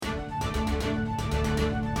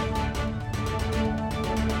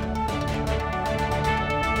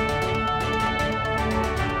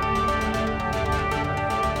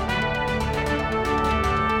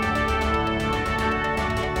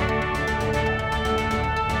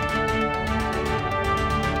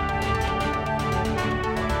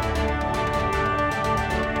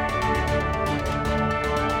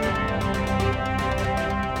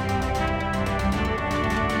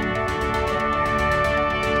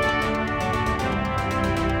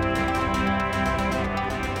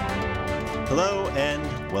Hello and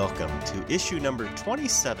welcome to issue number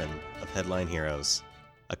 27 of Headline Heroes,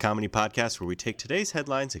 a comedy podcast where we take today's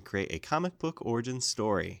headlines and create a comic book origin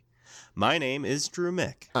story. My name is Drew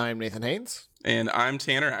Mick. I'm Nathan Haynes. And I'm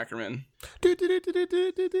Tanner Ackerman.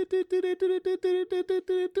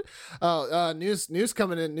 News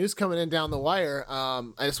coming in down the wire.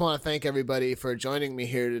 I just want to thank everybody for joining me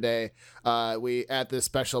here today. We at this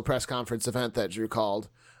special press conference event that Drew called.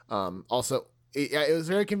 Also, it was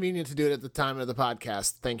very convenient to do it at the time of the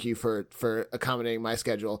podcast. Thank you for accommodating my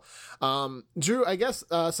schedule. Drew, I guess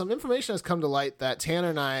some information has come to light that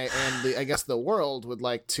Tanner and I and the world would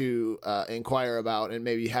like to inquire about, and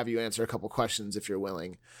maybe have you answer a couple questions if you're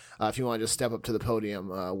willing. If you want to just step up to the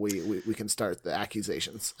podium, we can start the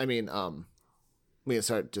accusations. I mean, we can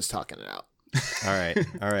start just talking it out.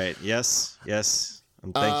 All right. Yes.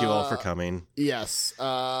 Thank you all for coming. Yes.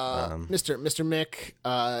 Mr. Mick,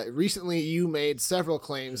 recently you made several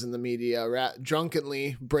claims in the media,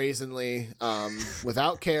 drunkenly, brazenly,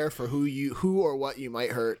 without care for who or what you might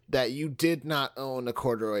hurt, that you did not own a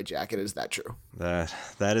corduroy jacket. Is that true? That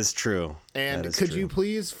is true. And could you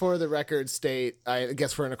please, for the record, state, I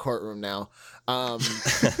guess we're in a courtroom now,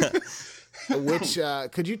 which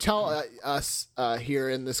could you tell us here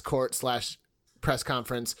in this court / press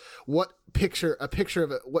conference what picture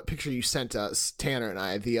you sent us, Tanner and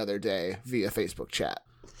I, the other day via Facebook chat?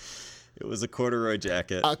 It was a corduroy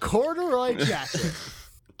jacket. A corduroy jacket.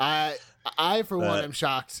 I for one am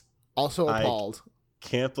shocked, also appalled.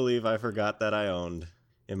 Can't believe I forgot that I owned.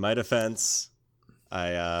 In my defense,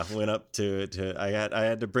 I went up to I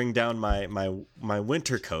had to bring down my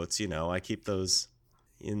winter coats. You know, I keep those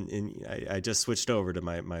in. I just switched over to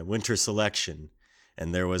my winter selection.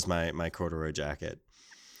 And there was my corduroy jacket.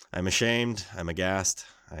 I'm ashamed. I'm aghast.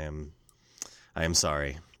 I am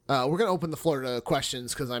sorry. We're gonna open the floor to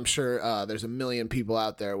questions because I'm sure there's a million people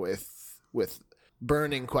out there with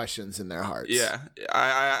burning questions in their hearts. Yeah,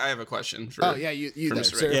 I have a question for. you for there,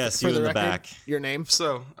 Mr. sir. Yes, For you the in the record, back. Your name?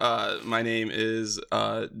 So, my name is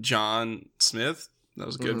John Smith. That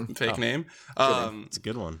was a good fake name. It's a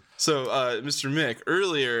good one. So, Mr. Mick,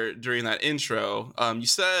 earlier during that intro, you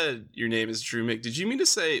said your name is Drew Mick. Did you mean to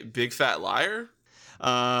say big fat liar?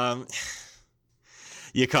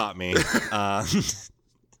 You caught me.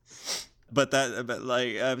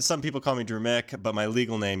 But some people call me Drew Mick, but my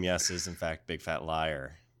legal name, yes, is in fact Big Fat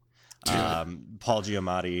Liar. Paul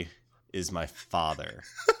Giamatti is my father.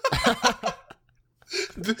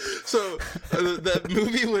 So that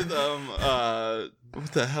movie with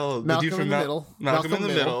what the hell? Malcolm the dude from in the Middle. Malcolm in the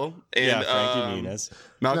Middle, and Frankie Muniz.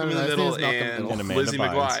 Malcolm No, in I the think Middle, it's Malcolm in the and Middle. And Amanda Lizzie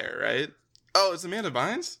Bynes. McGuire, right? Oh, it's Amanda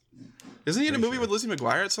Bynes. Isn't he in a movie with Lizzie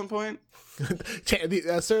McGuire at some point?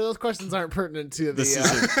 Sir, those questions aren't pertinent to the This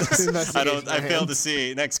is investigation. I failed to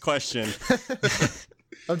see. Next question.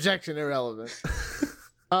 Objection, irrelevant.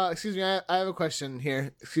 Excuse me, I have a question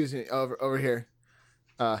here. Excuse me, over here.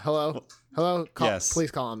 Hello. Yes.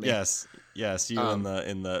 Please call on me. Yes. You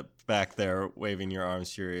in the back there waving your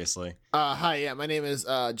arms furiously. Hi. Yeah, my name is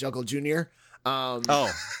Juggle Jr. Oh, all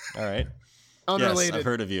right. Unrelated. Yes, I've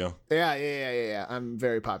heard of you. Yeah. I'm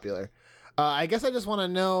very popular. I guess I just want to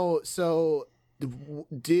know. So,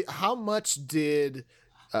 how much did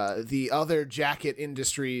the other jacket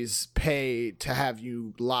industries pay to have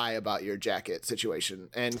you lie about your jacket situation?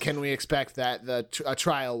 And can we expect that a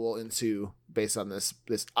trial will ensue based on this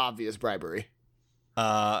obvious bribery?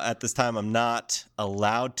 At this time, I'm not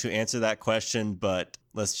allowed to answer that question, but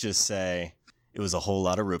let's just say it was a whole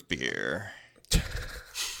lot of root beer.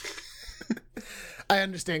 I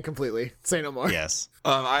understand completely. Say no more. Yes.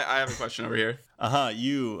 I have a question over here.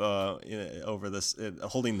 You over this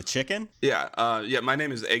holding the chicken? Yeah. My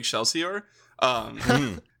name is Excelsior.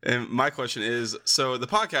 And my question is, so the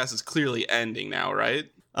podcast is clearly ending now, right?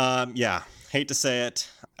 Yeah. Hate to say it.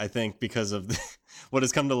 I think because of what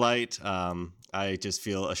has come to light, I just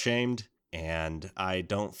feel ashamed, and I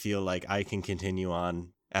don't feel like I can continue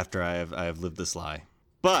on after I have lived this lie.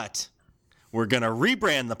 But we're gonna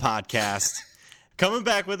rebrand the podcast. Coming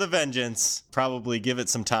back with a vengeance. Probably give it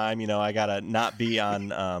some time. You know, I gotta not be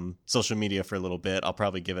on social media for a little bit. I'll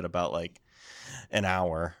probably give it about like an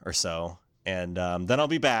hour or so, and then I'll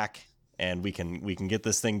be back, and we can get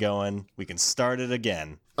this thing going. We can start it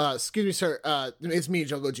again. Excuse me, sir. It's me,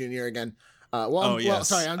 Juggle Jr. again.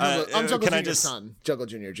 Yes. I'm Juggle can I Jr.'s just- son. Juggle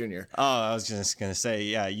Jr. Oh, I was just gonna say,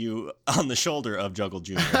 yeah, you on the shoulder of Juggle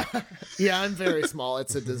Jr. Yeah, I'm very small.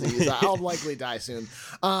 It's a disease. I'll likely die soon.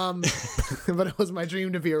 But it was my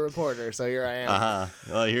dream to be a reporter, so here I am.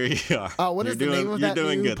 Well, here you are. What is You're the name of you're that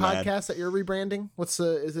doing new good, lad. podcast that you're rebranding?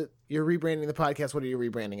 Is it you're rebranding the podcast? What are you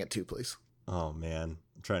rebranding it to, please? Oh man,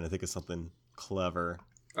 I'm trying to think of something clever.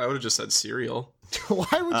 I would have just said cereal.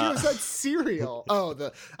 Why would you have said cereal?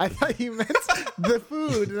 Oh, I thought you meant the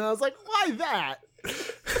food, and I was like, why that?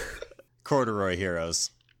 Corduroy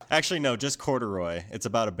Heroes. Actually, no, just corduroy. It's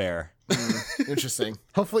about a bear. Interesting.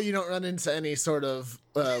 Hopefully you don't run into any sort of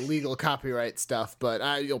legal copyright stuff,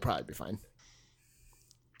 but you'll probably be fine.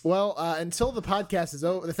 Well, until the podcast is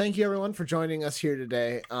over, thank you everyone for joining us here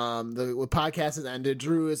today. The podcast has ended.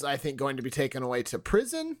 Drew is, I think, going to be taken away to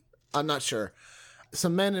prison. I'm not sure.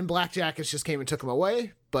 Some men in black jackets just came and took him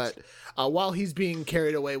away, but while he's being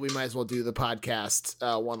carried away, we might as well do the podcast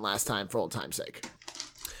one last time for old time's sake.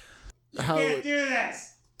 You can't do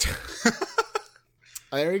this.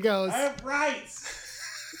 There he goes. I have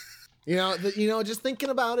rights. Just thinking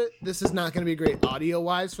about it, this is not going to be great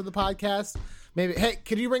audio-wise for the podcast. Maybe, hey,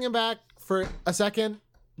 could you bring him back for a second?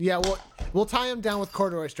 Yeah, we'll tie him down with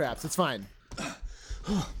corduroy straps. It's fine.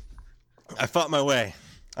 I fought my way.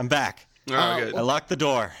 I'm back. Oh, good. I locked the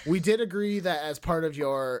door. We did agree that as part of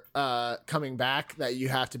your coming back, that you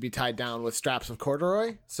have to be tied down with straps of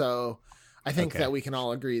corduroy. So I think that we can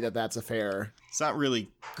all agree that that's a fair. It's not really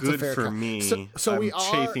good for me. So we I'm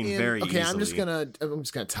are chafing very easily. I'm just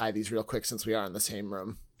gonna tie these real quick since we are in the same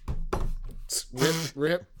room.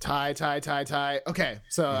 Rip, tie. Okay,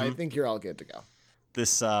 so I think you're all good to go.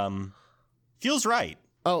 This feels right.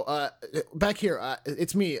 Oh, back here,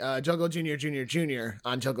 it's me, Juggle Jr.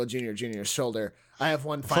 on Juggle Jr.'s shoulder. I have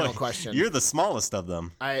one final question. You're the smallest of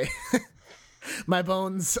them. My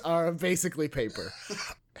bones are basically paper.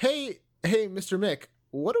 Hey, Mr. Mick,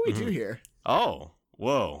 what do we do here? Oh,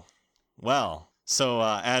 whoa. Well, so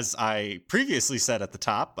as I previously said at the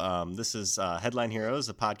top, this is Headline Heroes,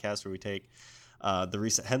 a podcast where we take the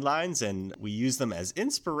recent headlines and we use them as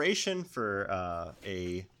inspiration for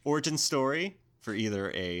a origin story for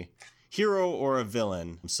either a hero or a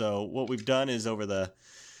villain. So what we've done is over the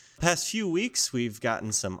past few weeks, we've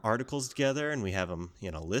gotten some articles together and we have them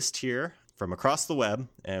in a list here from across the web,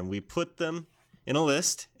 and we put them in a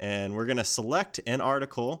list, and we're going to select an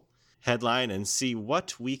article headline and see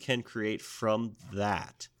what we can create from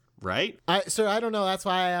that, right? Sir, I don't know. That's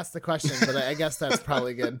why I asked the question, but I guess that's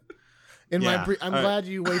probably good. I'm glad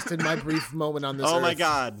you wasted my brief moment on this. Oh earth. my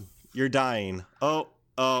God, you're dying. Oh,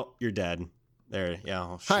 you're dead. There, yeah.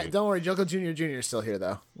 Oh, hi, don't worry, Joko Jr. is still here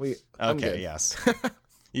though. I'm good. Yes.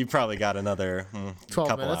 You probably got another 12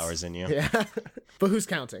 couple minutes. hours in you. Yeah, but who's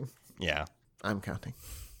counting? Yeah. I'm counting.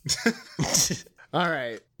 All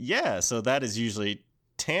right. Yeah, so that is usually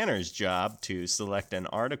Tanner's job to select an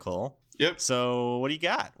article. Yep. So what do you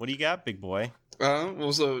got? What do you got, big boy?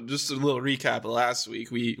 Well, so just a little recap of last week.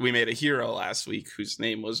 We made a hero last week whose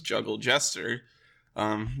name was Juggle Jester.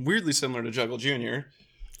 Weirdly similar to Juggle Jr.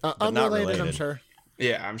 Unrelated, I'm sure.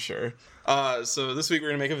 Yeah, I'm sure. So this week we're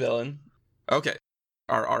going to make a villain. Okay.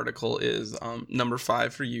 Our article is number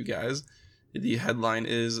 5 for you guys. The headline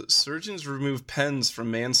is Surgeons Remove Pens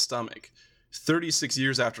from Man's Stomach 36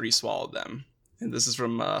 years after he swallowed them. And this is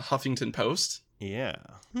from Huffington Post. Yeah.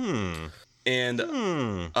 And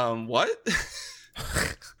what?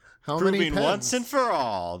 How Proving many pens? once and for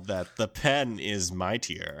all that the pen is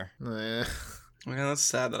mightier. Man, that's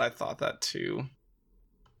sad that I thought that too.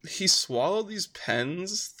 He swallowed these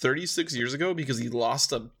pens 36 years ago because he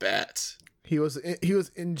lost a bet. He was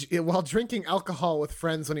while drinking alcohol with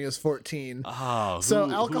friends when he was 14. Oh,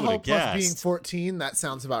 so alcohol plus guessed? being 14, that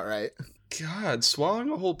sounds about right. God, swallowing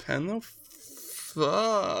a whole pen though? Fuck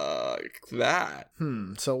that.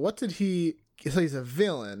 So what did he... So he's a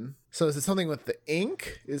villain. So is it something with the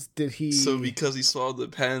ink? So because he swallowed the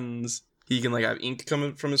pens, he can like have ink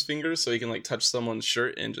coming from his fingers, so he can like touch someone's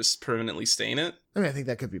shirt and just permanently stain it? I mean, I think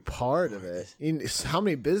that could be part of it. How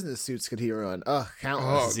many business suits could he ruin?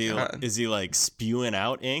 Countless. Is he like spewing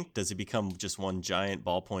out ink? Does he become just one giant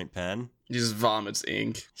ballpoint pen? He just vomits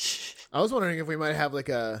ink. I was wondering if we might have like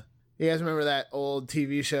a... You guys remember that old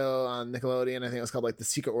TV show on Nickelodeon? I think it was called like The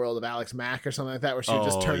Secret World of Alex Mack or something like that, where she would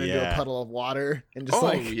just turn into a puddle of water and just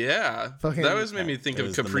yeah. That always made me think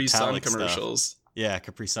of Capri Sun commercials. Stuff. Yeah,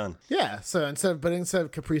 Capri Sun. Yeah, so instead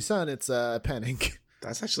of Capri Sun, it's pen ink.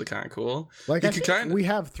 That's actually kind of cool. Like we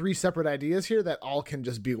have 3 separate ideas here that all can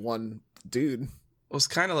just be one dude. Well, it's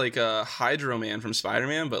kind of like a Hydro Man from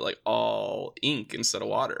Spider-Man, but like all ink instead of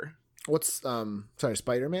water. What's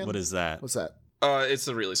Spider-Man? What is that? What's that? It's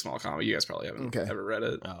a really small comic. You guys probably haven't ever read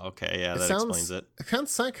it. Oh, okay. Yeah, that explains it. It kind of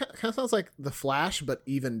sounds like The Flash, but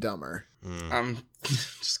even dumber. I'm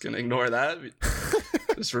just going to ignore that.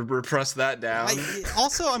 Just repress that down.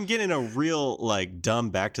 I'm getting a real, like, dumb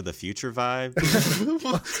Back to the Future vibe.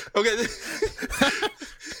 Okay.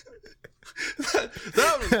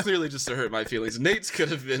 that was clearly just to hurt my feelings. Nate's could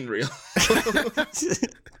have been real.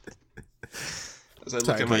 As I look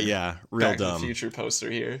Sorry, at my But yeah, real Back to the dumb. Future poster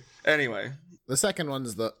here. Anyway, The second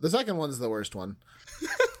one's the worst one.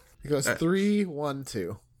 It goes 3, 1,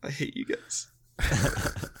 2. I hate you guys.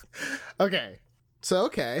 Okay.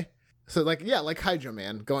 So like Hydro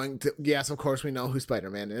Man going to, yes, of course we know who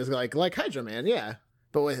Spider-Man is. Like Hydro Man, yeah.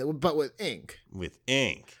 But with ink. With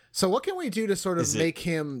ink. So what can we do to sort of Is it- make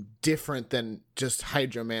him different than just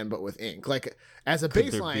Hydro Man but with ink? Like as a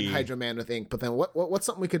Could there baseline be- Hydro Man with ink, but then what's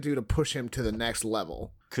something we could do to push him to the next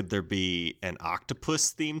level? Could there be an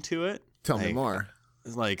octopus theme to it? Tell me Like, more.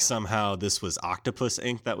 Like somehow this was octopus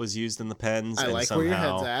ink that was used in the pens. I and like where your head's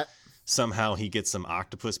somehow- at. Somehow he gets some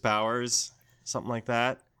octopus powers. Something like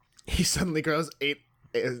that. He suddenly grows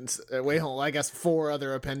 4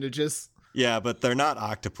 other appendages. Yeah, but they're not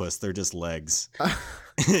octopus. They're just legs.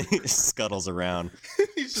 Scuttles around.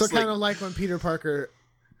 He's So just kind like, of like when Peter Parker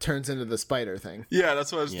turns into the spider thing. yeah,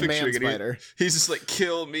 that's what I was Yeah. picturing. Man And spider. he's just like,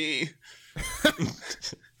 kill me.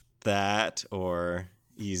 That, or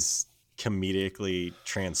he's comedically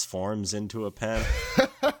transforms into a pen.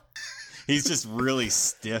 He's just really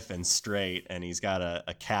stiff and straight, and he's got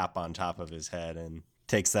a cap on top of his head, and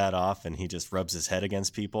takes that off, and he just rubs his head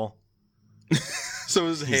against people. So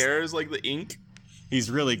his hair is like the ink. He's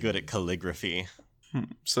really good at calligraphy.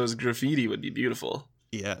 So his graffiti would be beautiful.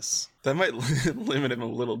 Yes. That might limit him a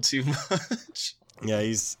little too much.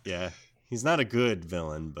 He's not a good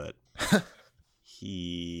villain, but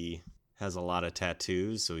he has a lot of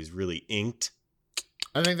tattoos, so he's really inked.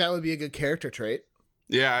 I think that would be a good character trait.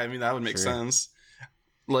 Yeah, I mean that would make Sure. sense.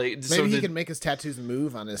 Like, Maybe so he did- can make his tattoos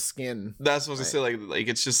move on his skin. That's what I was gonna say. Like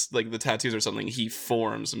it's just like the tattoos are something he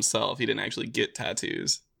forms himself. He didn't actually get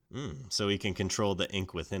tattoos. So he can control the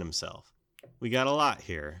ink within himself. We got a lot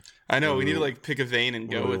here. I know. What We do need to we- like pick a vein and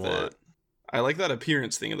what go do we with want? it. I like that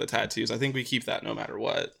appearance thing of the tattoos. I think we keep that no matter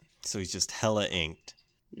what. So he's just hella inked.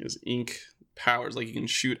 He has ink powers. Like he can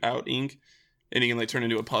shoot out ink, and he can like turn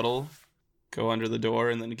into a puddle, go under the door,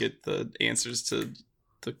 and then get the answers to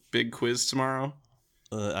the big quiz tomorrow.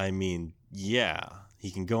 I mean, yeah,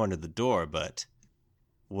 he can go under the door, but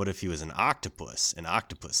what if he was an octopus? And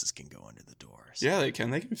octopuses can go under the doors. Yeah, they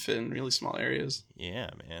can. They can fit in really small areas. Yeah,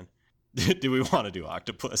 man. Do we want to do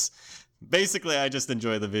octopus? Basically, I just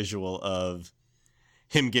enjoy the visual of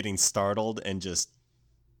him getting startled and just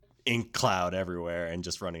ink cloud everywhere and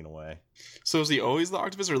just running away. So is he always the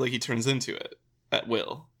octopus, or like he turns into it at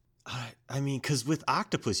will? I mean, because with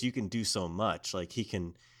octopus, you can do so much. Like he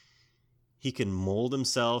can mold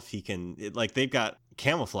himself. They've got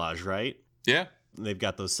camouflage, right? Yeah. They've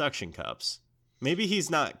got those suction cups. Maybe he's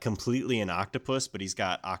not completely an octopus, but he's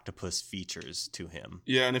got octopus features to him.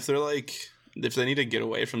 Yeah, and if they need to get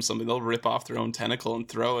away from something, they'll rip off their own tentacle and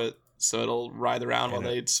throw it so it'll writhe around while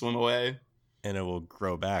they swim away. And it will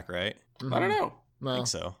grow back, right? I don't know. I No. think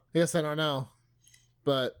so. I guess I don't know.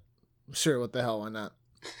 But sure, what the hell, why not?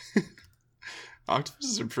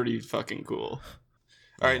 Octopuses are pretty fucking cool.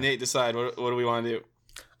 All right, Nate, decide. What do we want to do?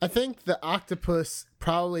 I think the octopus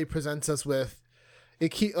probably presents us with we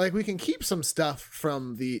can keep some stuff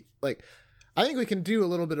from the I think we can do a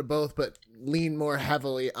little bit of both, but lean more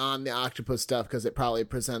heavily on the octopus stuff because it probably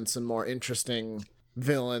presents a more interesting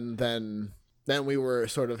villain than we were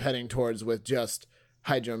sort of heading towards with just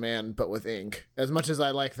Hydro Man, but with ink. As much as I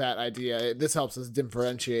like that idea, this helps us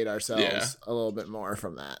differentiate ourselves a little bit more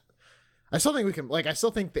from that. I still think we can, I still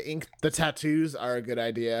think the tattoos are a good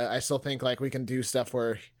idea. I still think, we can do stuff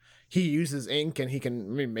where he uses ink and he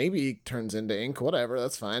can, maybe he turns into ink, whatever,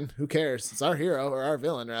 that's fine. Who cares? It's our hero, or our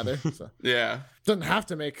villain, rather. So Yeah. doesn't have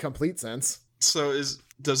to make complete sense. So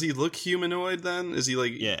does he look humanoid then? Is he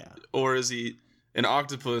Yeah. or is he an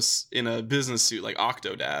octopus in a business suit like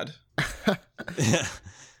Octodad?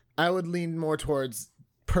 I would lean more towards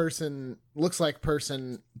looks like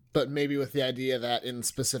person, but maybe with the idea that in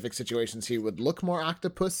specific situations he would look more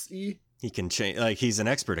octopus-y. He can change. He's an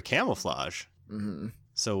expert at camouflage. Mm-hmm.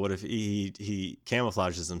 So what if he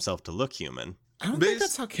camouflages himself to look human? I don't think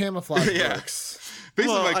that's how camouflage Yeah. works.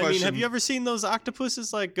 Basically, Well, my I question. mean, have you ever seen those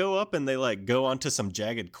octopuses go up and they go onto some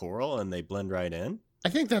jagged coral and they blend right in? I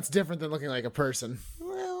think that's different than looking like a person.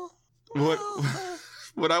 Well,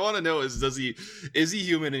 What I want to know is is he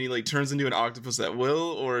human and he turns into an octopus at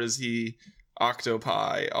will, or is he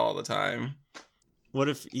octopi all the time? what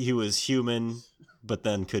if he was human but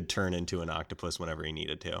then could turn into an octopus whenever he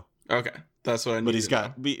needed to? Okay, that's what I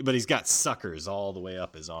need. But he's got suckers all the way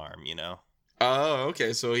up his arm, Oh,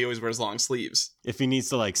 okay. So he always wears long sleeves. If he needs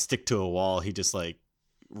to stick to a wall, he just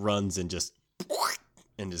runs and just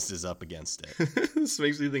is up against it. This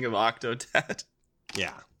makes me think of Octodad.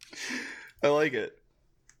 Yeah. I like it.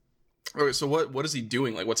 Okay, so what is he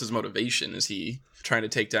doing? Like, what's his motivation? Is he trying to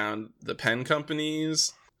take down the pen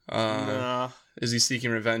companies? Nah. Is he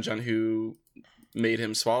seeking revenge on who made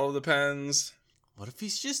him swallow the pens? What if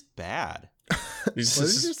he's just bad? He's What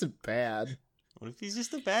is just bad? What if he's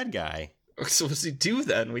just a bad guy? So what does he do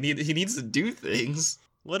then? He needs to do things.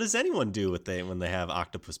 What does anyone do when they have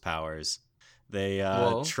octopus powers? They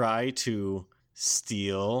Well- try to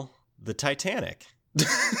steal the Titanic.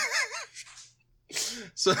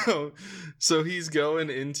 So he's going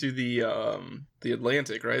into the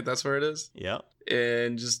Atlantic, right? That's where it is, Yep.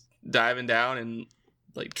 and just diving down and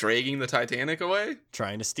like dragging the Titanic away.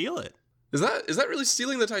 Trying to steal it. Is that really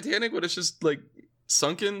stealing the Titanic when it's just like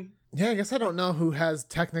sunken? Yeah, I guess I don't know who has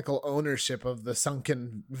technical ownership of the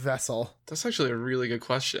sunken vessel. That's actually a really good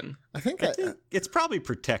question. I think I think it's probably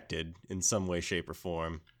protected in some way, shape, or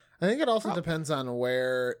form. I think it also depends on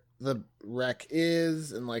where the wreck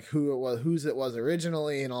is and like who it was, whose it was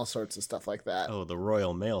originally, and all sorts of stuff like that. Oh, the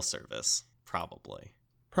Royal Mail Service. Probably.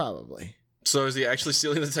 Probably. So is he actually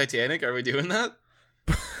stealing the Titanic? Are we doing that?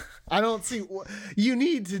 I don't see. You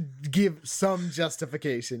need to give some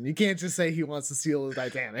justification. You can't just say he wants to steal the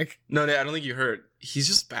Titanic. No, I don't think you heard. He's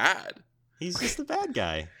just bad. He's just a bad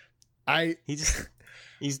guy. I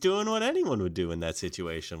He's doing what anyone would do in that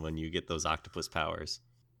situation when you get those octopus powers.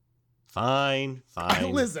 Fine.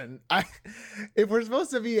 listen. If we're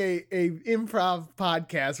supposed to be a improv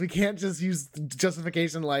podcast, we can't just use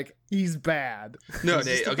justification like he's bad. No, He's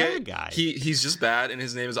Nate. just a Okay, bad guy. he's just bad, and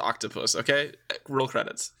his name is Octopus. Okay, roll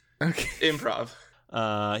credits. Okay. Improv.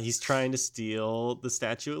 He's trying to steal the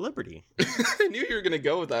Statue of Liberty. I knew you were gonna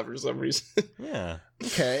go with that for some reason. Yeah.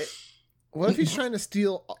 Okay. What if he's trying to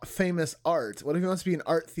steal famous art? What if he wants to be an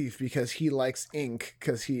art thief because he likes ink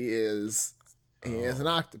because he is an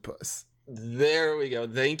octopus? There we go.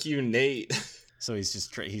 Thank you, Nate. So he's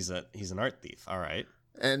just he's an art thief. All right.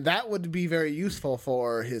 And that would be very useful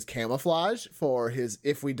for his camouflage, for his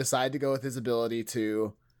if we decide to go with his ability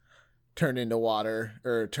to turn into water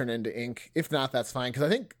or turn into ink. If not, that's fine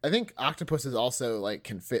because I think octopuses also like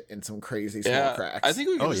can fit in some crazy small cracks. I think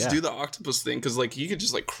we could just yeah. do the octopus thing because like you could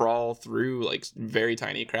just like crawl through like very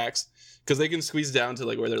tiny cracks because they can squeeze down to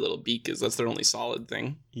like where their little beak is. That's their only solid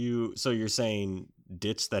thing. So you're saying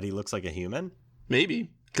ditch that he looks like a human? Maybe.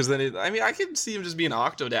 Because then, I could see him just being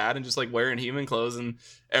Octodad and just like wearing human clothes, and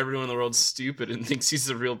everyone in the world's stupid and thinks he's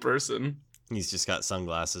a real person. He's just got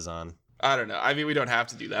sunglasses on. I don't know. I mean, we don't have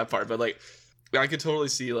to do that part, but like, I could totally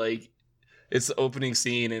see like it's the opening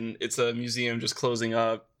scene and it's a museum just closing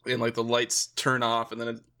up, and like the lights turn off, and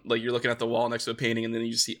then like you're looking at the wall next to a painting, and then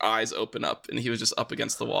you just see eyes open up, and he was just up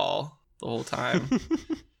against the wall the whole time.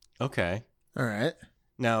 Okay. All right.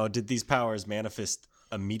 Now, did these powers manifest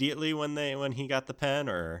immediately when he got the pen,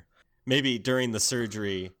 or maybe during the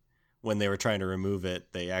surgery when they were trying to remove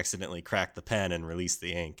it, they accidentally cracked the pen and released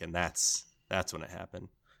the ink, and that's when it happened.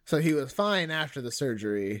 So he was fine after the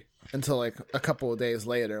surgery until like a couple of days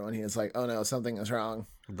later when he was like, "Oh no, something is wrong."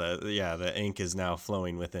 The ink is now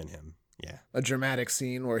flowing within him. Yeah. A dramatic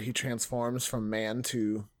scene where he transforms from man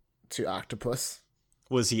to octopus.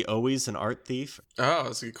 Was he always an art thief? Oh,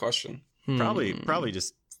 that's a good question.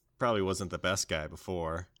 Probably wasn't the best guy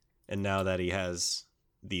before, and now that he has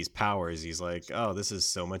these powers, he's like, oh, this is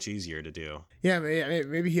so much easier to do. Yeah,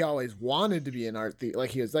 maybe he always wanted to be an art thief.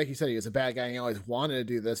 Like you said, he was a bad guy and he always wanted to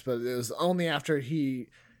do this, but it was only after he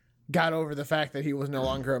got over the fact that he was no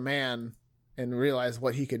longer a man and realized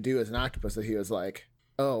what he could do as an octopus that he was like,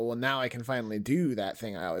 oh, well, now I can finally do that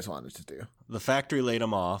thing I always wanted to do. The factory laid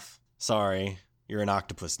him off. Sorry, you're an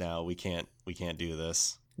octopus now. We can't do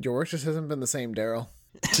this. Your work just hasn't been the same, Daryl.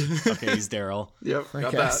 Okay, he's Daryl. Yep, I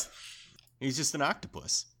got guess. that. He's just an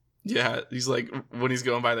octopus. Yeah, he's like when he's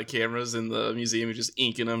going by the cameras in the museum, he's just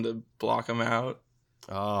inking them to block them out.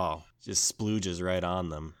 Oh, just splooges right on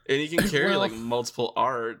them. And he can carry Well- like multiple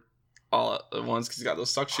art all at once because he's got those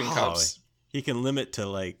suction cups. He can limit to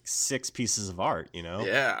like 6 pieces of art,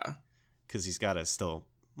 Yeah. because he's got to still.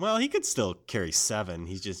 Well, he could still carry 7.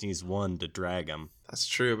 He just needs 1 to drag him. That's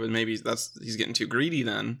true, but maybe he's getting too greedy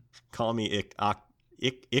then. Call me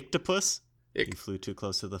Ictopus. Ick. You flew too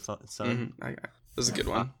close to the sun. This is a good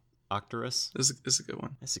one. Octorus. This is a good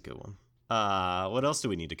one. That's a good one. What else do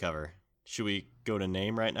we need to cover? Should we go to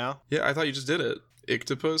name right now? Yeah, I thought you just did it.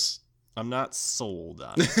 Ictopus. I'm not sold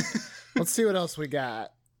on it. Let's see what else we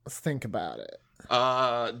got. Let's think about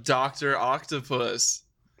it. Dr. Octopus.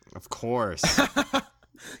 Of course.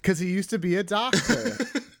 Because he used to be a doctor.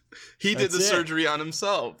 He did That's the it. surgery on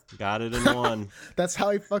himself. Got it in one. That's how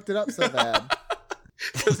he fucked it up so bad.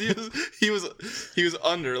 Because he was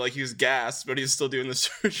under, like he was gassed, but he's still doing the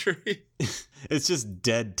surgery. It's just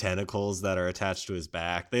dead tentacles that are attached to his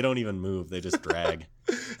back. They don't even move. They just drag.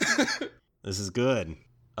 This is good.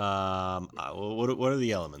 What are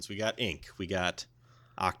the elements? We got ink. We got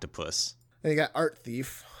octopus. And you got art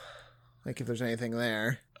thief. Like if there's anything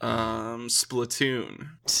there. Splatoon.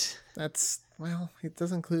 That's, well, it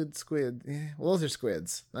does include squid. Yeah, well, those are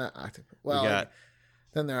squids, not octopus. Well, We got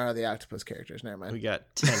then there are the octopus characters. Never mind. we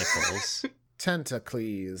got tentacles.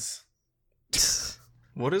 Tentacles.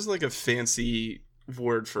 What is like a fancy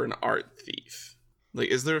word for an art thief? Like,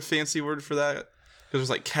 is there a fancy word for that? Because there's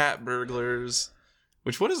like cat burglars.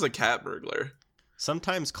 What is a cat burglar?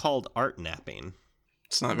 Sometimes called art napping.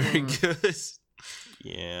 It's not very good.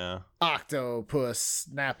 Yeah. Octopus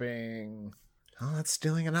snapping. Oh, that's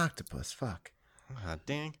stealing an octopus. Fuck. Ah,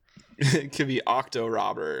 dang. It could be octo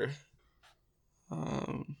robber.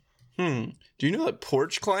 Do you know that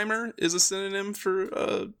porch climber is a synonym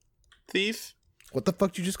for thief? What the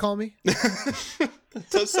fuck did you just call me? That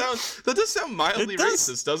does sound mildly It does.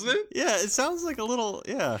 racist, doesn't it? Yeah, it sounds like a little,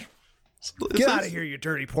 yeah. It Get sounds- out of here, you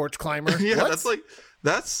dirty porch climber. Yeah, What?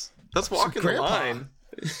 that's walking the Grandpa. line.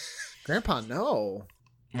 Grandpa, no.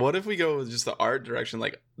 What if we go with just the art direction,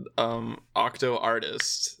 like octo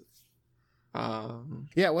artist?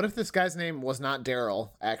 Yeah, what if this guy's name was not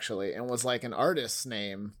Daryl, actually, and was like an artist's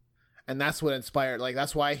name? And that's what inspired, like,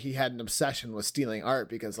 that's why he had an obsession with stealing art,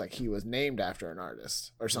 because, like, he was named after an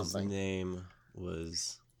artist or something. His name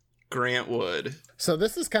was... Grant Wood. So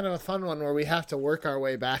this is kind of a fun one where we have to work our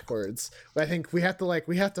way backwards. I think we have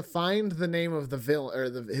to find the name of the villain, or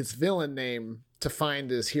his villain name, to find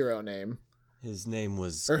his hero name. His name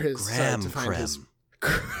was Or his, Graham sorry, to find his-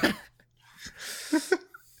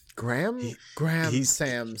 Krem. Graham,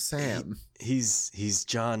 Sam. Sam. He's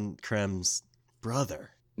John Krem's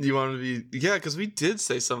brother. You want to be... Yeah, because we did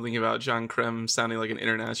say something about John Krem sounding like an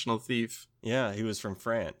international thief. Yeah, he was from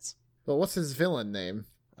France. Well, what's his villain name?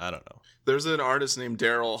 I don't know. There's an artist named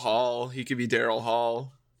Daryl Hall. He could be Daryl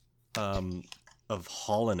Hall. Of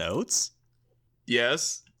Hall and Oates?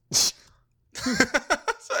 Yes.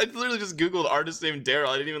 So I literally just Googled artist named Daryl.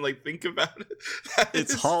 I didn't even like think about it.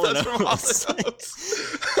 It's Hall and That's from Oates. Hall and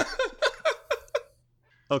Oates.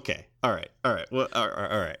 Okay. All right. Well, all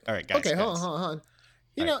right, guys. Okay, hold guys. on.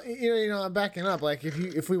 You know, I'm backing up. Like,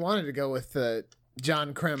 if we wanted to go with the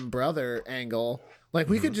John Krem brother angle, like,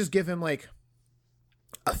 we could just give him like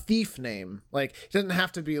a thief name. Like, it doesn't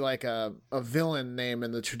have to be like a villain name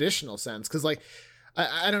in the traditional sense, because like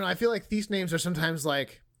I don't know, I feel like thief names are sometimes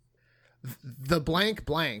like the blank,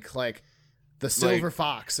 like the Silver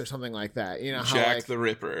Fox or something like that. You know how, Jack like, the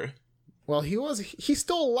Ripper. well, he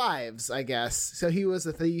stole lives, I guess, so he was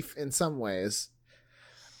a thief in some ways,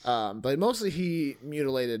 but mostly he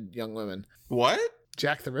mutilated young women. What?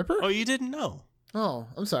 Jack the Ripper? Oh, you didn't know? Oh,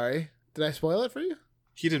 I'm sorry, did I spoil it for you?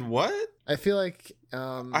 He did what? I feel like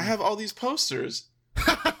I have all these posters.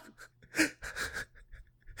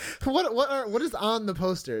 what is on the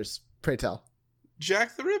posters, pray tell?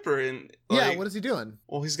 Jack the Ripper, and like, Yeah, what is he doing?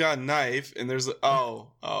 well, he's got a knife, and there's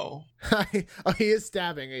oh, Oh, he is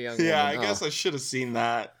stabbing a young yeah. woman. I guess I should have seen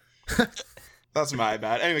that. That's my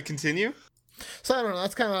bad. Anyway, continue. So I don't know,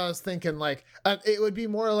 that's kind of what I was thinking. Like, it would be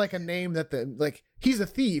more like a name that he's a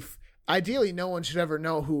thief. Ideally, no one should ever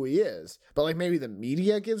know who he is, but like maybe the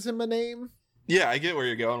media gives him a name. Yeah, I get where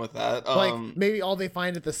you're going with that. Like maybe all they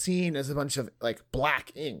find at the scene is a bunch of like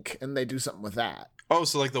black ink, and they do something with that. Oh,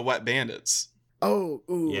 so like the Wet Bandits. Oh,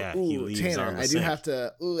 Yeah, he leaves Tanner, on the I do sink. have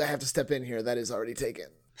to. I have to step in here. That is already taken.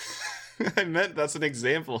 I meant that's an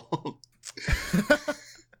example.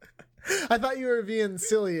 I thought you were being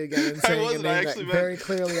silly again and I saying a wasn't, I name that actually meant- very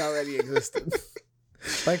clearly already existed.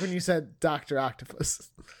 Like when you said Dr. Octopus.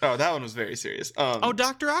 Oh, that one was very serious. Oh,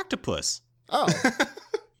 Dr. Octopus. Oh,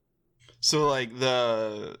 So like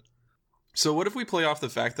so what if we play off the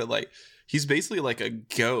fact that like he's basically like a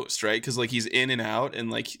ghost, right? Because like he's in and out, and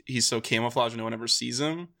like he's so camouflaged no one ever sees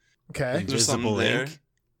him. okay. There's something Invisible there. ink.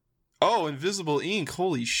 Oh, invisible ink.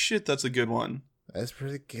 Holy shit, that's a good one. That's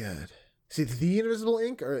pretty good. See, the invisible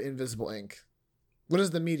ink or invisible ink? What does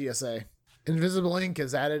the media say? Invisible ink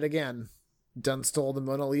is at it again. Done stole the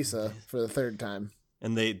Mona Lisa for the third time.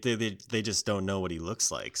 And they just don't know what he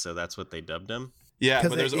looks like, so that's what they dubbed him. Yeah, 'Cause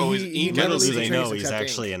but there's he- always he ink. never Little do leaves a they trace know he's except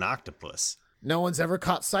actually ink. an octopus. No one's ever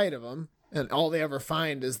caught sight of him, and all they ever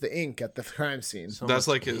find is the ink at the crime scene. So That's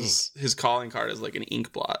much like his calling card is like an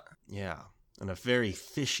ink blot. Yeah, and a very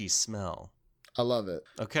fishy smell. I love it.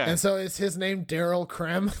 Okay. And so is his name Daryl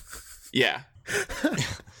Krem?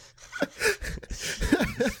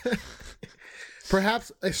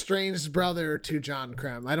 Perhaps estranged brother to John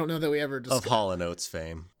Krem. I don't know that we ever Of discussed. Hall and Oates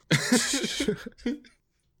fame.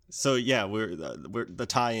 So yeah, we're the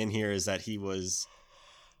tie-in here is that he was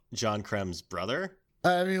John Krem's brother.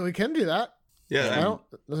 I mean, we can do that. Yeah,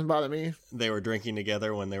 It doesn't bother me. They were drinking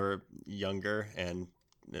together when they were younger, and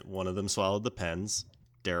one of them swallowed the pens.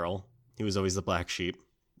 Daryl, he was always the black sheep.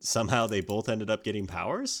 Somehow they both ended up getting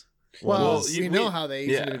powers. Well, was- we know how they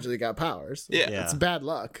individually got powers. Yeah. It's bad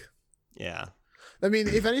luck. Yeah. I mean,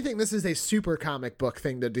 if anything, this is a super comic book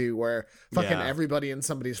thing to do where fucking Yeah. everybody in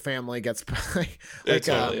somebody's family gets like It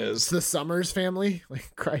totally is. the Summers family.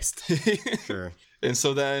 Like, Christ. Sure. And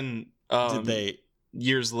so then Did they?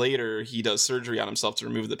 years later, he does surgery on himself to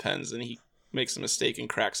remove the pens, and he makes a mistake and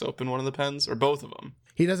cracks open one of the pens, or both of them.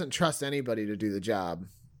 He doesn't trust anybody to do the job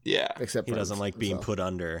Yeah, except He for doesn't like being himself. put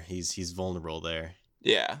under. He's vulnerable there.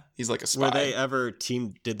 yeah, he's like a spy. Were they ever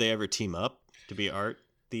team? Did they ever team up to be art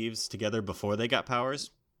thieves together before they got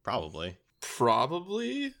powers? Probably.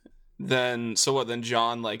 Probably. Then so what? Then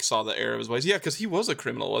John like saw the error of his ways. Yeah, because he was a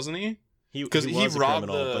criminal, wasn't he? Because Because he was a robbed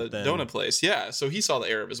criminal, the but then, donut place. Yeah, so he saw the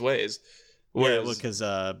error of his ways. Yeah, Whereas because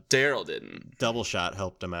Daryl didn't. Double Shot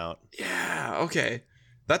helped him out. Yeah. Okay.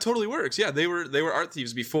 That totally works. Yeah, they were art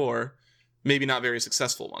thieves before. Maybe not very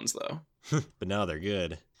successful ones though. But now they're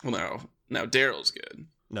good. Well, now Daryl's good.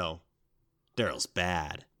 No, Daryl's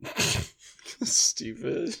bad.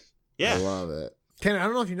 Stupid. I Yeah. love it. Tanner, I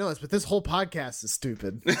don't know if you know this, but this whole podcast is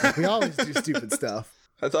stupid. Like, we always do stupid stuff.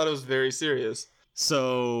 I thought it was very serious.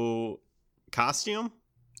 So, costume?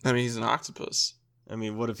 I mean, he's an octopus. I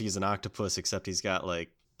mean, what if he's an octopus except he's got like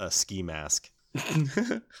a ski mask?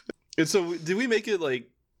 And so, did we make it like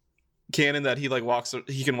canon that he like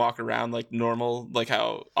he can walk around like normal, like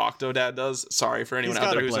how Octodad does? Sorry for anyone He's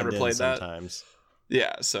out there gotta who's never blend in played that. sometimes.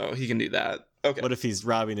 Yeah, so he can do that. Okay. What if he's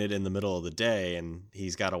robbing it in the middle of the day and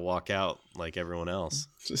he's got to walk out like everyone else?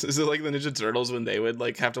 Is it like the Ninja Turtles when they would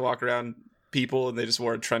like have to walk around people and they just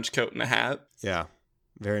wore a trench coat and a hat? Yeah,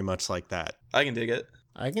 very much like that. I can dig it.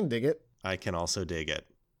 I can dig it. I can also dig it.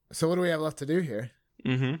 So what do we have left to do here?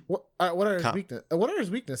 Mm-hmm. What are his What are his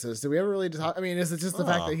weaknesses? Do we ever really talk? I mean, is it just the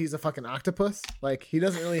fact that he's a fucking octopus? Like, he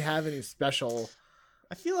doesn't really have any special.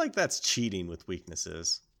 I feel like that's cheating with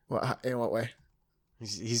weaknesses. What, in what way?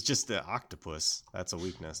 He's just the octopus. That's a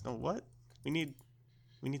weakness. No, what? We need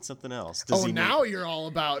something else. Does Oh, he now you're all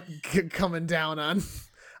about coming down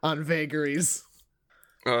on vagaries.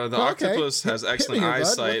 The Okay. octopus has Hit me excellent here, bud.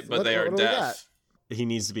 eyesight, but they are what do we got? deaf. he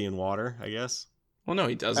needs to be in water, I guess. Well, no,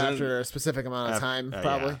 he doesn't. After a specific amount of time,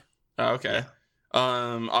 probably. yeah. Oh, okay.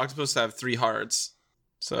 Octopus have 3 hearts,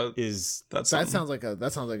 so Is that's That something. sounds like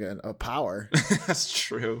a power. That's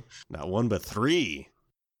true. not 1 but 3.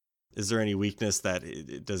 Is there any weakness that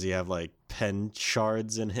does he have like pen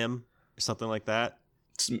shards in him or something like that?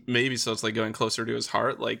 Maybe so. It's like going closer to his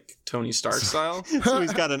heart, like Tony Stark style. So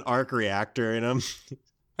he's got an arc reactor in him.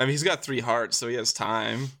 I mean, he's got 3 hearts, so he has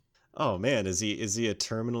time. Oh man, is he a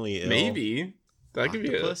terminally ill Maybe that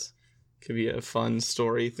octopus? could be a fun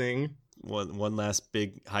story thing. One last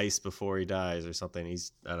big heist before he dies or something.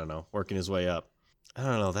 He's, I don't know, working his way up. I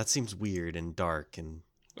don't know. That seems weird and dark and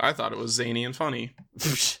I thought it was zany and funny.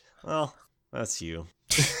 well, that's you.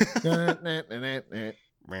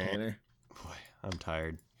 Tanner. Boy, I'm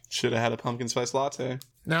tired. Should have had a pumpkin spice latte.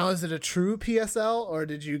 Now, is it a true PSL, or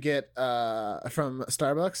did you get from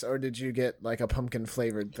Starbucks, or did you get like a pumpkin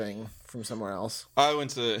flavored thing from somewhere else? I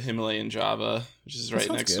went to Himalayan Java, which is right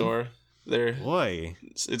sounds next good. door. There, Boy,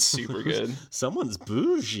 it's super good. someone's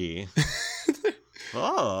bougie.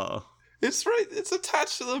 Oh, It's right. It's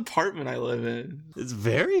attached to the apartment I live in. it's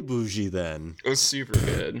very bougie then. It was super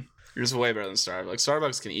good. It's way better than Starbucks.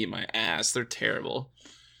 Starbucks can eat my ass. They're terrible.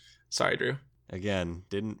 Sorry, Drew. Again,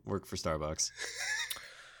 didn't work for Starbucks.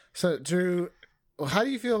 So, Drew, how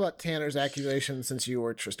do you feel about Tanner's accusation since you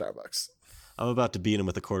worked for Starbucks? I'm about to beat him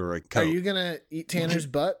with a corduroy coat. Are you gonna eat Tanner's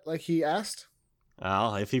butt like he asked?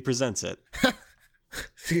 Well, if he presents it.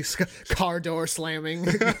 Car door slamming.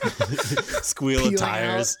 Squeal of Peeling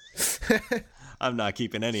tires. out. I'm not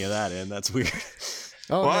keeping any of that in. That's weird.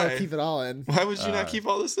 Oh Why? no, keep it all in. Why would you not keep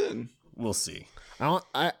all this in? We'll see.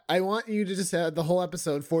 I want you to just have the whole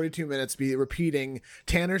episode, 42 minutes, be repeating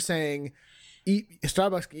Tanner saying, "Eat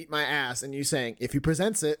Starbucks, can eat my ass," and you saying, "If he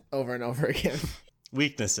presents it," over and over again.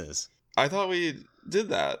 Weaknesses. I thought we did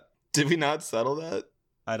that. Did we not settle that?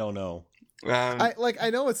 I don't know. I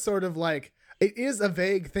know it's sort of like it is a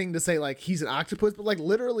vague thing to say like he's an octopus, but like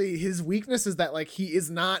literally his weakness is that like he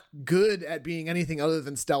is not good at being anything other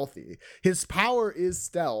than stealthy. His power is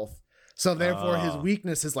stealth. So therefore his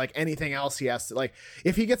weakness is like anything else he has to like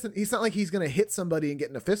if he gets he's not like he's gonna hit somebody and get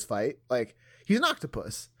in a fist fight. Like he's an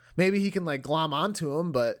octopus. maybe he can like glom onto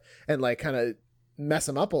him, and like kind of mess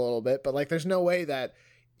him up a little bit. But like, there's no way that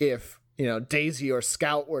if Daisy or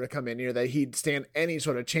Scout were to come in here that he'd stand any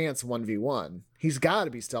sort of chance 1v1. He's got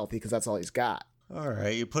to be stealthy because that's all he's got. All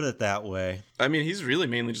right, you put it that way. I mean, he's really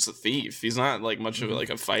mainly just a thief. He's not like much of like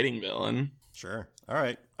a fighting villain. Sure. All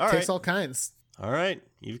right. Takes all kinds. All right,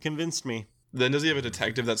 you've convinced me. Then does he have a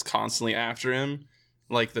detective that's constantly after him,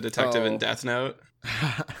 like the detective in Death Note?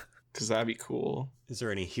 Because that'd be cool. Is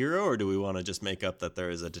there any hero, or do we want to just make up that there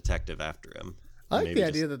is a detective after him? I like the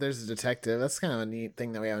idea that there's a detective. That's kind of a neat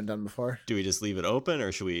thing that we haven't done before. Do we just leave it open,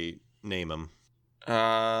 or should we name him?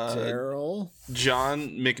 Daryl? John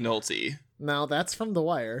McNulty. No, that's from The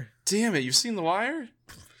Wire. Damn it, you've seen The Wire?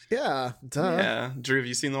 Yeah, duh. Yeah. Drew, have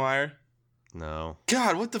you seen The Wire? No.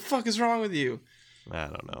 God, what the fuck is wrong with you? I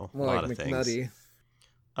don't know. More a lot like of McNutty.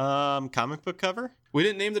 things. Comic book cover? We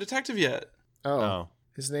didn't name the detective yet. Oh.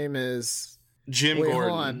 His name is... Jim Wait, Gordon.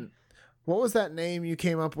 hold on. What was that name you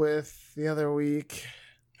came up with the other week?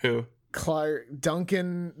 Who? Clark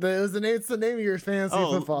Duncan. It's the name of your fantasy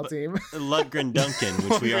football team. Lundgren Duncan,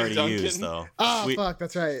 which we already Duncan? used, though. Oh, fuck.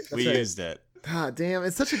 That's right. We used it. God damn.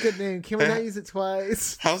 It's such a good name. Can we not use it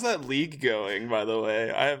twice? How's that league going, by the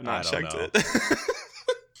way? I have not checked it.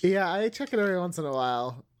 Yeah, I check it every once in a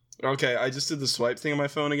while. Okay, I just did the swipe thing on my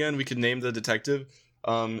phone again. We could name the detective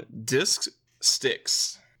Disc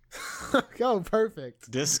Sticks. Oh,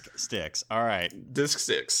 perfect. Disc Sticks. All right. Disc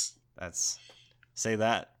Sticks. Say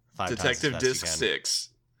that 5 Detective times as Disc fast as you can. Sticks.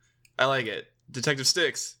 I like it. Detective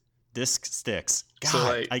Sticks. Disc Sticks. God,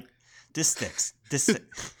 So, like- Disc Sticks. Disc.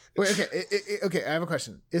 Wait, okay. Okay, I have a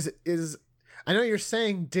question. Is I know you're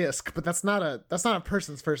saying disc, but that's not a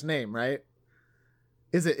person's first name, right?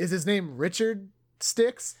 Is his name Richard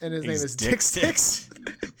Sticks and his name is Dick Sticks?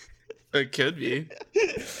 It could be.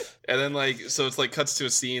 And then so it's cuts to a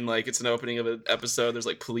scene, it's an opening of an episode. There's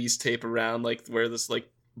police tape around where this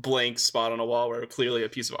blank spot on a wall where clearly a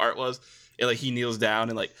piece of art was. And he kneels down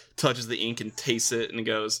and touches the ink and tastes it and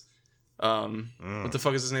goes, what the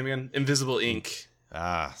fuck is his name again? Invisible Ink.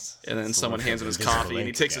 Ah. And then someone hands him his coffee and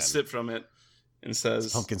he takes a sip from it and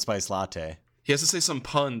says, Pumpkin spice latte. He has to say some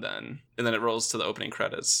pun then, and then it rolls to the opening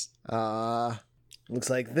credits. Looks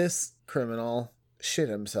like this criminal shit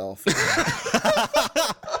himself.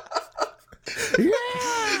 Yeah!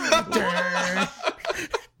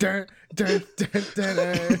 Dun, dun, dun, dun,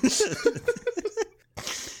 dun.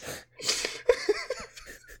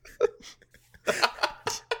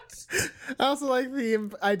 I also like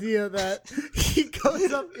the idea that he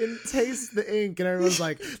goes up and tastes the ink, and everyone's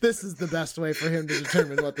like, "This is the best way for him to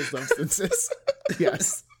determine what the substance is."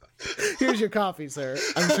 Yes. Here's your coffee, sir.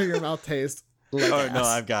 I'm sure your mouth tastes like ass. No,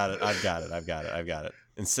 I've got it.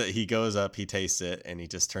 And so he goes up, he tastes it, and he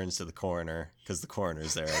just turns to the coroner, because the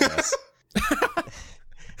coroner's there, I guess.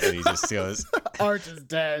 And he just goes, Arch is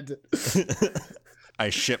dead. I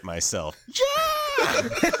shit myself.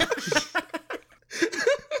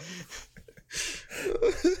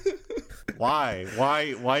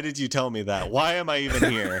 Why did you tell me that? Why am I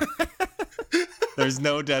even here? There's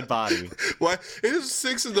no dead body. Why? It is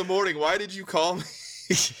 6 a.m. Why did you call me?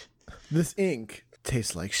 This ink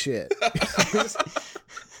tastes like shit.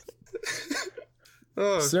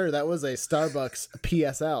 Sir, that was a Starbucks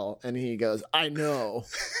PSL. And he goes, I know.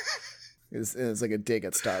 It's like a dig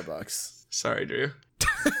at Starbucks. Sorry, Drew.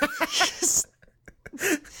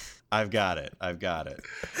 I've got it.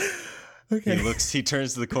 Okay. He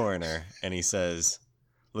turns to the coroner and he says,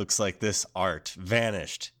 looks like this art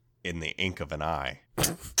vanished in the ink of an eye.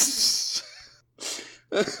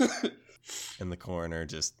 And the coroner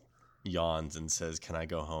just yawns and says, can I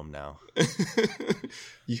go home now?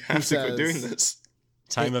 You have to quit doing this.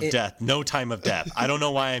 Time of death. No time of death. I don't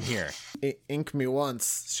know why I'm here. Ink me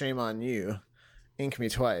once, shame on you. Ink me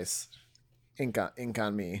twice, ink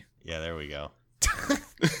on me. Yeah, there we go.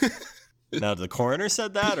 Now, the coroner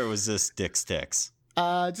said that, or was this Dick Sticks?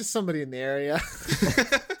 Just somebody in the area.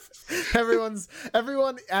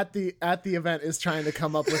 Everyone at the event is trying to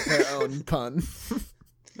come up with their own pun.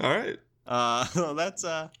 All right. Well,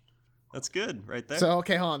 that's good right there. So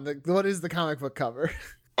okay, hold on. What is the comic book cover?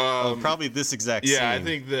 Probably this exact scene. Yeah, I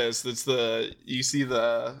think this. That's you see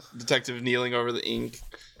the detective kneeling over the ink,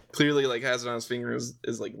 clearly has it on his fingers,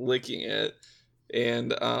 is licking it,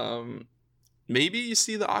 and maybe you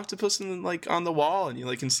see the octopus on the wall, and you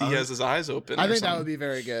can see he has his eyes open. I think that would be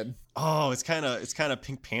very good. Oh, it's kind of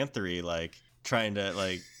Pink Panther-y, trying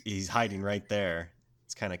to he's hiding right there.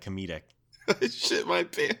 It's kind of comedic. I shit my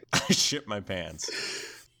pants. I shit my pants.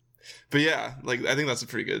 But yeah, I think that's a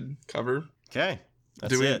pretty good cover. Okay,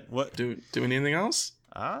 that's it. What do we need anything else?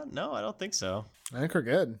 No, I don't think so. I think we're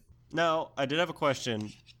good. No, I did have a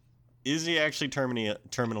question. is he actually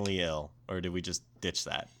terminally ill, or did we just ditch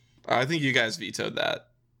that? I think you guys vetoed that.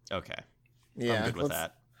 Okay. Yeah, I'm good with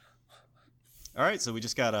that. All right, so we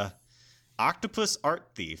just got a octopus art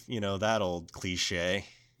thief. You know, that old cliche.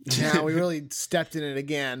 Yeah, we really stepped in it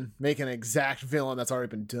again, making an exact villain that's already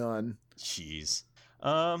been done. Jeez.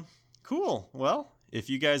 Cool. Well, if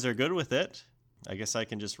you guys are good with it, I guess I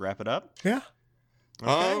can just wrap it up. Yeah.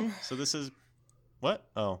 Okay. So this is what?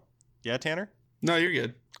 Oh, yeah, Tanner? No, you're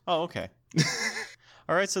good. Oh, okay.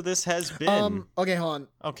 All right, so this has been Okay, hold on.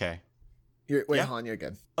 Okay. Hold Yeah. on, you're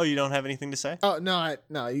good. Oh, you don't have anything to say? Oh, no,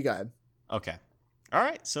 you got it. Okay. All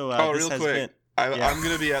right. So this real has quick. been I'm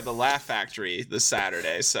going to be at the Laugh Factory this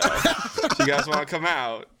Saturday, so if you guys want to come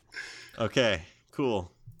out. Okay.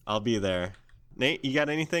 Cool. I'll be there. Nate, you got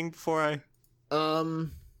anything before I Hold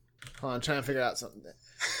on, I'm trying to figure out something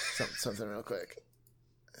real quick.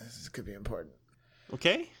 This could be important.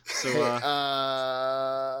 Okay. So Hold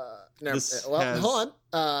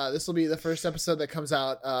on. This will be the first episode that comes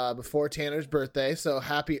out before Tanner's birthday. So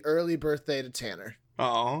happy early birthday to Tanner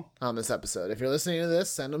Oh, on this episode. If you're listening to this,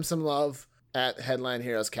 send him some love at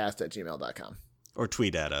headlineheroescast@gmail.com or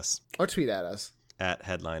tweet at us or tweet at us at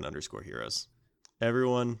 @headline_heroes.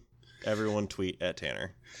 Everyone tweet at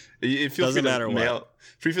Tanner. Doesn't matter what.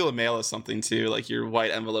 Feel free to mail us something too, like your white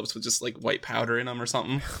envelopes with just like white powder in them or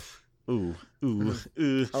something. Ooh.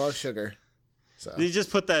 I love sugar. So You just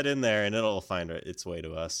put that in there and it'll find its way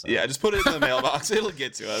to us. So. Yeah, just put it in the mailbox. It'll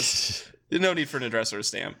get to us. There's no need for an address or a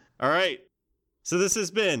stamp. All right. So this has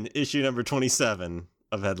been issue number 27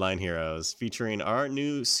 of Headline Heroes, featuring our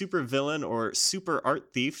new super villain or super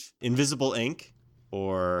art thief, Invisible Ink,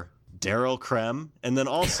 or Daryl Creme, and then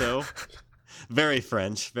also very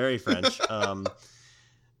French. And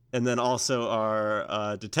then also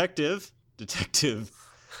our detective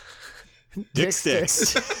Dick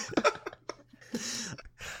Sticks.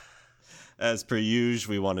 As per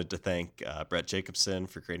usual, we wanted to thank Brett Jacobson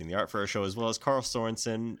for creating the art for our show, as well as Carl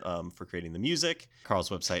Sorensen for creating the music. Carl's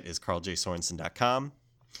website is carljsorensen.com.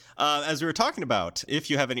 As we were talking about, if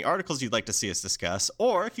you have any articles you'd like to see us discuss,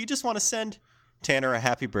 or if you just want to send Tanner a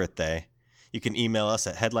happy birthday, you can email us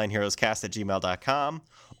at headlineheroescast@gmail.com,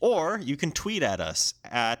 or you can tweet at us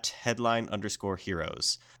at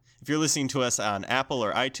headline_heroes. If you're listening to us on Apple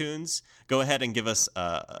or iTunes, go ahead and give us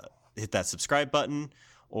hit that subscribe button.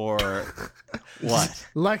 Or what?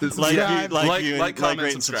 like, comment,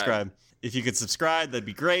 rate, and subscribe. subscribe. If you could subscribe, that'd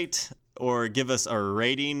be great. Or give us a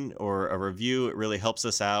rating or a review. It really helps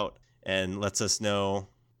us out and lets us know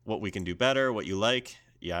what we can do better, what you like,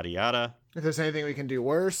 yada yada. If there's anything we can do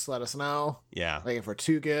worse, let us know. Yeah. Like if we're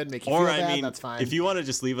too good, make you feel bad, that's fine. If you want to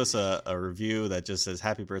just leave us a review that just says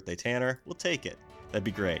 "Happy Birthday, Tanner," we'll take it. That'd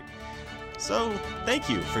be great. So thank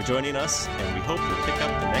you for joining us, and we hope you'll pick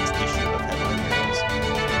up the next issue of Headline Heroes.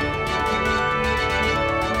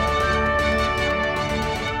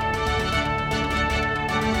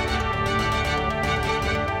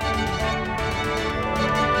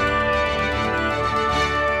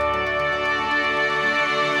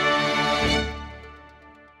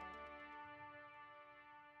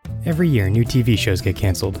 Every year, new TV shows get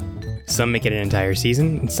canceled. Some make it an entire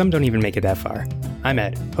season, and some don't even make it that far. I'm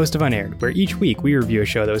Ed, host of Unaired, where each week we review a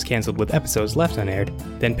show that was canceled with episodes left unaired,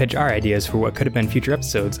 then pitch our ideas for what could have been future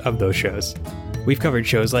episodes of those shows. We've covered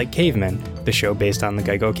shows like Cavemen, the show based on the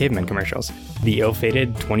Geico Cavemen commercials, the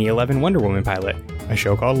ill-fated 2011 Wonder Woman pilot, a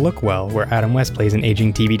show called Look Well, where Adam West plays an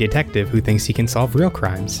aging TV detective who thinks he can solve real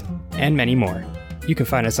crimes, and many more. You can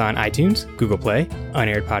find us on iTunes, Google Play,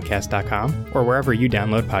 unairedpodcast.com, or wherever you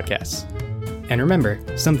download podcasts. And remember,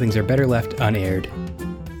 some things are better left unaired.